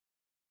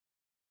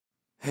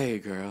Hey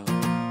girl,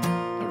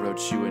 I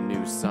wrote you a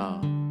new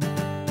song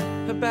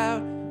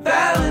about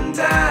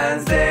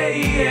Valentine's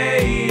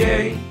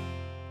Day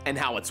and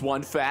how it's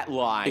one fat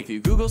lie. If you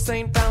Google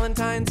St.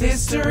 Valentine's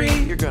history,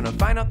 you're gonna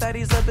find out that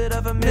he's a bit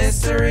of a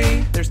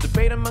mystery. There's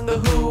debate among the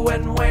who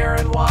and where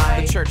and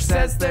why. The church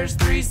says there's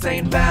 3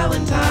 St.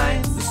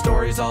 Valentines. The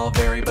stories all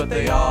vary, but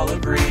they all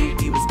agree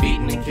he was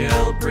beaten and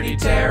killed pretty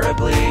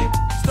terribly.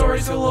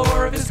 Stories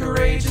galore of his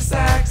courageous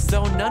acts,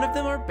 though none of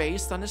them are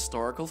based on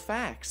historical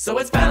facts. So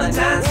it's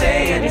Valentine's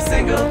Day and you're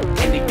single,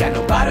 and you got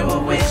nobody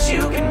with which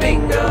you can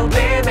mingle,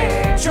 baby.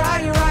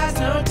 Dry your eyes,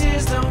 no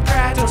tears, don't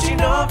cry. Don't you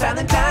know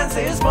Valentine's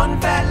Day is one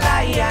fat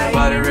lie?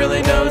 Nobody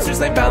really knows who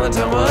St.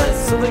 Valentine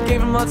was, so they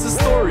gave him lots of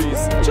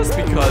stories, just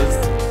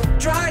because.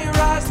 Dry your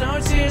eyes, no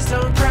tears,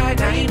 don't cry.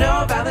 Now you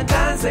know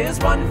Valentine's Day is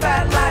one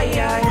fat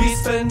lie. We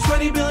spend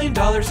 $20 billion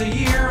a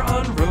year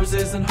on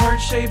roses and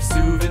heart-shaped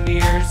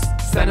souvenirs.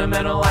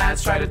 Sentimental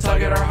ads try to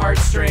tug at our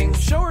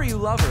heartstrings. Show her you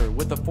love her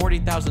with a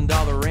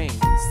 $40,000 ring.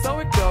 So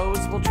it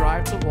goes, we'll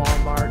drive to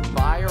Walmart,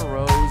 buy a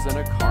rose and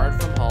a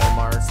card from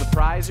Hallmark.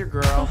 Surprise your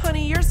girl. Oh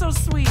honey, you're so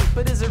sweet,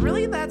 but is it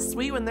really that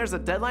sweet when there's a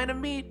deadline to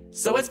meet?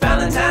 So it's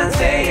Valentine's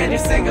Day and you're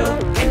single,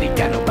 and you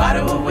got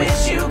nobody with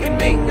which you can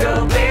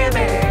mingle,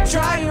 baby.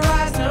 Dry your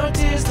eyes, no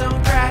tears,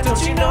 don't cry.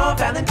 Don't you know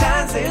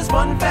Valentine's Day is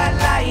one fat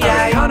lie?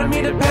 Our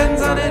economy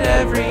depends on it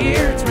every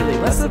year. It's really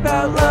less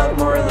about love,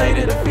 more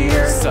related to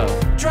fear. So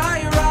dry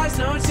your eyes,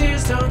 no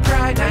tears, don't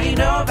cry. Now you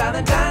know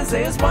Valentine's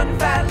Day is one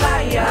fat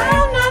lie.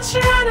 I'm not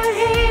trying to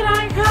hate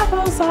on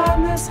couples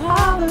on this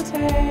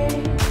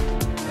holiday.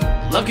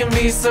 Love can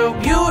be so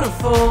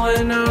beautiful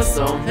in oh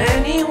so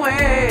many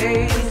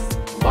ways.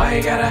 Why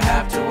you gotta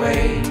have to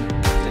wait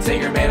to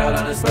take your mate out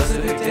on a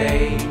specific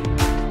day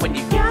when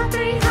you got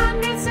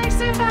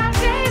 365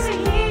 days a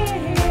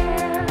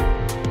year?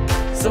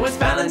 So it's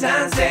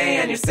Valentine's Day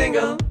and you're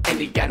single, and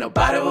you got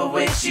nobody with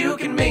which you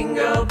can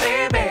mingle,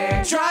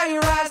 baby. Dry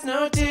your eyes,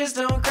 no tears,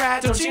 don't cry.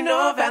 Don't you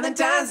know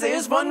Valentine's Day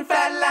is one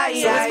fat lie?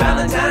 So it's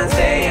Valentine's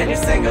Day and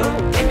you're single,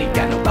 and you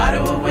got nobody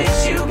with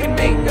which you can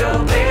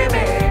mingle,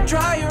 baby.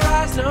 Dry your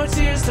eyes, no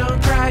tears,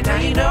 don't cry. Now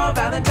you know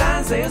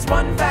Valentine's Day is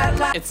one fat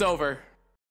lie. It's over.